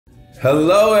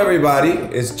Hello everybody,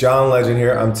 it's John Legend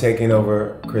here. I'm taking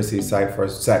over Chrissy's site for a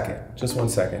second, just 1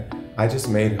 second. I just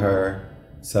made her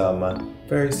some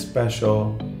very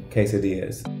special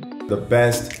quesadillas. The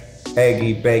best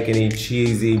eggy, bacony,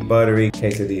 cheesy, buttery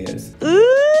quesadillas.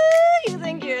 Ooh, you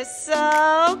think you're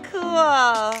so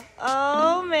cool.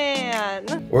 Oh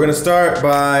man. We're gonna start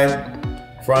by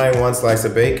frying 1 slice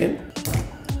of bacon.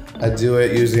 I do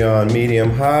it usually on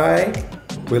medium high.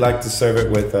 We like to serve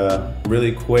it with a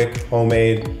really quick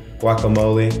homemade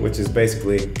guacamole, which is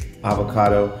basically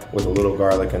avocado with a little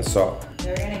garlic and salt.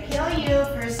 They're gonna kill you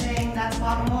for saying that's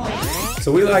guacamole.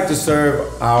 So we like to serve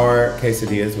our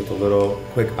quesadillas with a little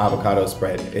quick avocado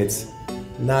spread. It's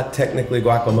not technically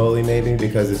guacamole maybe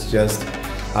because it's just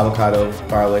avocado,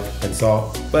 garlic, and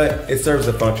salt, but it serves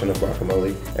the function of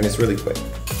guacamole and it's really quick.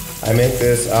 I make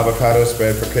this avocado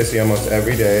spread for Chrissy almost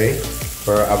every day.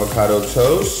 For avocado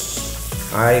toast,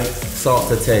 I salt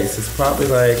to taste. It's probably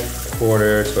like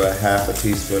 1/4 to 1/2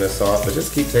 teaspoon of salt, but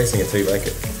just keep tasting it till you like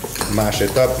it. Mash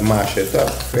it up, mash it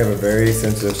up. We have a very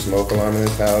sensitive smoke alarm in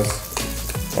this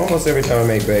house. Almost every time I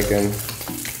make bacon,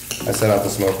 I set out the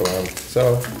smoke alarm.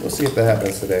 So we'll see if that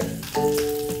happens today.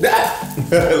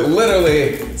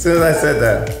 Literally, as soon as I said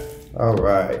that. All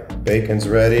right, bacon's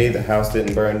ready. The house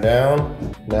didn't burn down.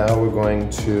 Now we're going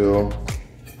to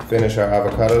finish our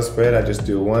avocado spread. I just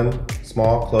do 1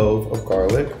 small clove of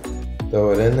garlic.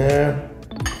 Throw it in there.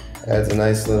 Adds a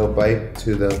nice little bite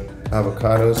to the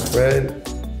avocado spread.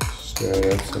 Stir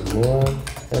it up some more.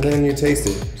 And then you taste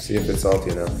it. See if it's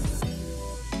salty enough.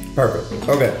 Perfect.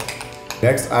 Okay.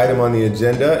 Next item on the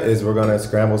agenda is we're gonna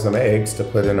scramble some eggs to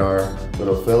put in our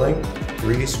little filling.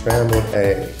 3 scrambled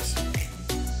eggs.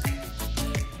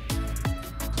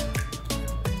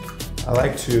 I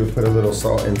like to put a little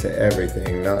salt into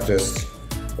everything, not just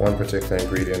one particular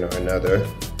ingredient or another.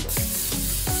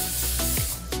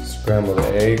 Scramble the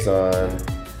eggs on,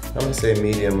 I'm gonna say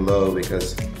medium-low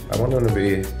because I want them to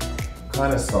be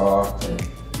kind of soft and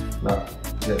not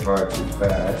get hard too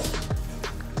fast.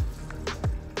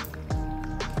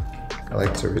 I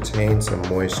like to retain some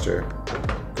moisture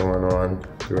going on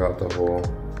throughout the whole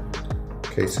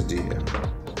quesadilla.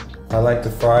 I like to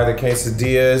fry the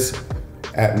quesadillas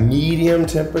at medium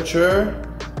temperature,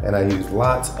 and I use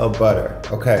lots of butter.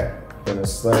 Okay, I'm gonna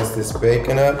slice this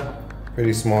bacon up,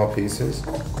 pretty small pieces.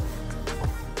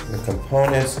 The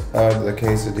components of the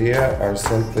quesadilla are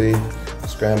simply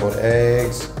scrambled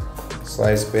eggs,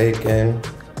 sliced bacon,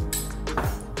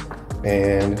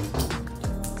 and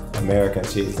American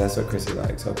cheese. That's what Chrissy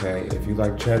likes, okay? If you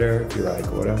like cheddar, if you like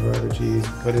whatever other cheese,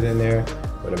 put it in there,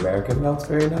 but American melts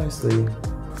very nicely.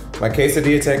 My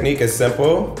quesadilla technique is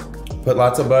simple. Put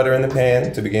lots of butter in the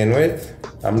pan to begin with.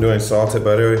 I'm doing salted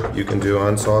butter. You can do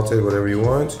unsalted, whatever you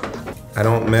want. I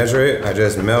don't measure it, I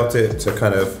just melt it to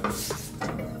kind of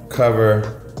cover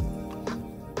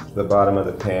the bottom of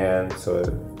the pan so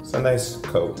it's a nice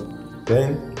coat.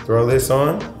 Then throw this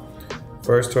on,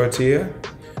 first tortilla,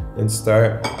 and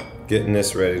start getting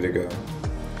this ready to go.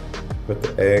 Put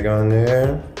the egg on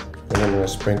there, and I'm gonna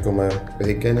sprinkle my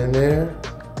bacon in there.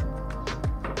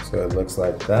 So it looks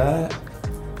like that.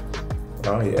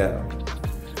 Oh yeah.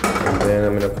 And then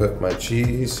I'm gonna put my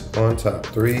cheese on top.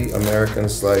 3 American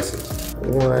slices.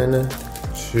 1,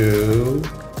 2,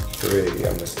 3.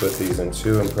 I'm gonna split these in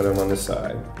 2 and put them on the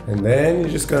side. And then you're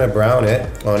just gonna brown it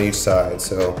on each side.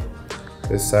 So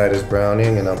this side is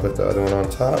browning and I'll put the other one on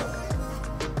top.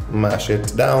 Mash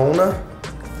it down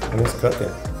and it's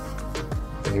cooking.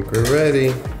 I think we're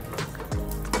ready.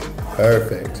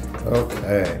 Perfect.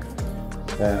 Okay.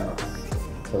 Now,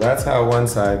 so that's how one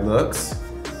side looks.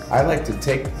 I like to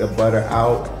take the butter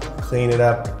out, clean it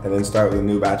up, and then start with a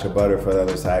new batch of butter for the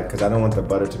other side because I don't want the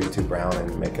butter to be too brown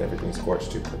and make everything scorch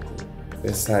too quickly.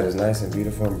 This side is nice and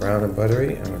beautiful and brown and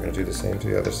buttery, and we're gonna do the same to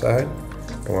the other side.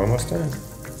 And we're almost done.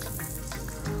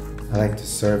 I like to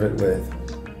serve it with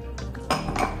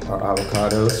our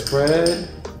avocado spread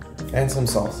and some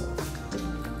salsa.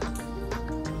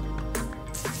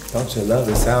 Don't you love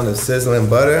the sound of sizzling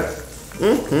butter?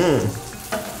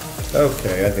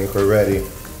 Okay, I think we're ready.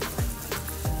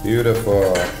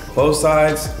 Beautiful. Both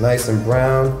sides, nice and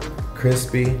brown,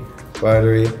 crispy,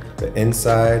 buttery. The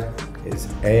inside is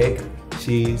egg,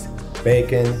 cheese,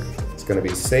 bacon. It's gonna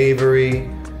be savory,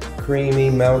 creamy,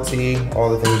 melty, all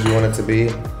the things you want it to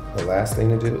be. The last thing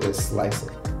to do is slice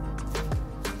it.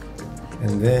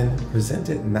 And then present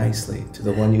it nicely to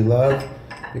the one you love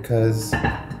because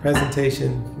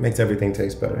presentation makes everything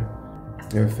taste better.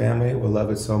 Your family will love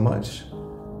it so much.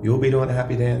 You'll be doing a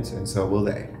happy dance and so will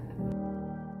they.